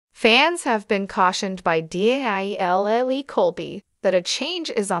Fans have been cautioned by Danielle Colby that a change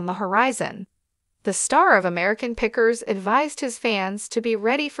is on the horizon. The star of American Pickers advised his fans to be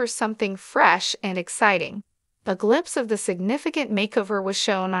ready for something fresh and exciting. A glimpse of the significant makeover was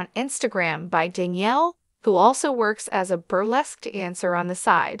shown on Instagram by Danielle, who also works as a burlesque dancer on the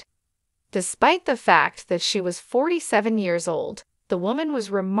side. Despite the fact that she was 47 years old, the woman was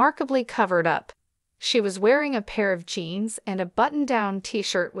remarkably covered up. She was wearing a pair of jeans and a button-down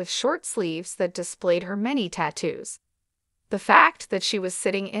t-shirt with short sleeves that displayed her many tattoos. The fact that she was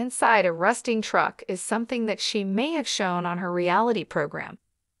sitting inside a rusting truck is something that she may have shown on her reality program.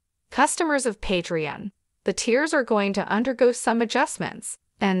 Customers of Patreon, the tiers are going to undergo some adjustments,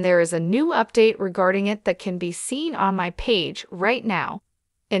 and there is a new update regarding it that can be seen on my page right now.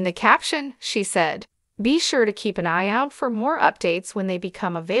 In the caption, she said, "Be sure to keep an eye out for more updates when they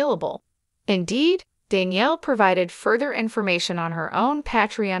become available." Indeed, Danielle provided further information on her own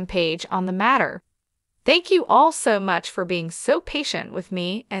Patreon page on the matter. "Thank you all so much for being so patient with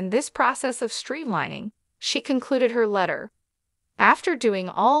me and this process of streamlining," she concluded her letter. "After doing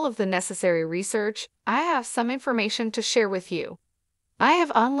all of the necessary research, I have some information to share with you. I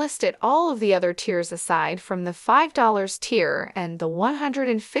have unlisted all of the other tiers aside from the $5 tier and the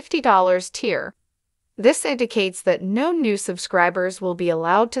 $150 tier. This indicates that no new subscribers will be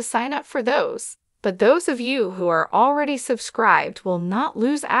allowed to sign up for those, but those of you who are already subscribed will not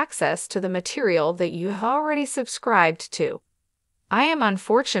lose access to the material that you have already subscribed to. I am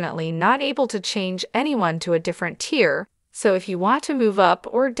unfortunately not able to change anyone to a different tier, so if you want to move up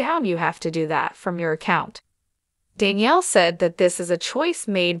or down, you have to do that from your account." Danielle said that this is a choice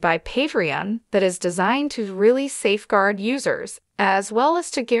made by Patreon that is designed to really safeguard users, as well as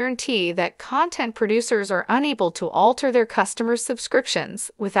to guarantee that content producers are unable to alter their customers'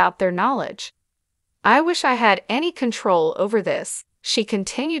 subscriptions without their knowledge. "I wish I had any control over this," she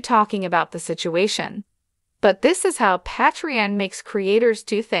continued talking about the situation. "But this is how Patreon makes creators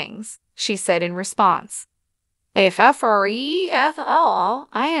do things," she said in response.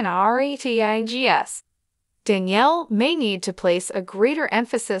 FREFLINRETIGS. Danielle may need to place a greater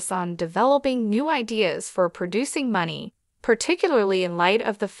emphasis on developing new ideas for producing money, particularly in light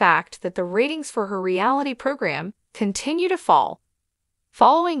of the fact that the ratings for her reality program continue to fall.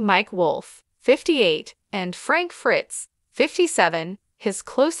 Following Mike Wolf, 58, and Frank Fritz, 57, his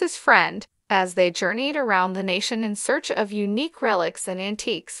closest friend, as they journeyed around the nation in search of unique relics and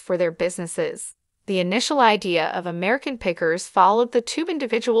antiques for their businesses. The initial idea of American Pickers followed the two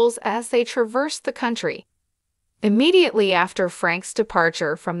individuals as they traversed the country. Immediately after Frank's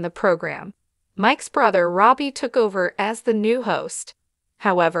departure from the program, Mike's brother Robbie took over as the new host.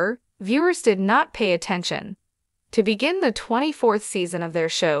 However, viewers did not pay attention. To begin the 24th season of their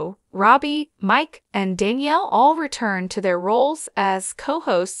show, Robbie, Mike, and Danielle all returned to their roles as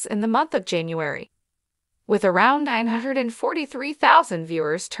co-hosts in the month of January. With around 943,000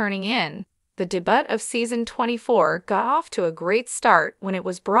 viewers turning in, the debut of season 24 got off to a great start when it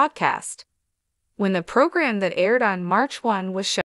was broadcast. When the program that aired on March 1 was shown,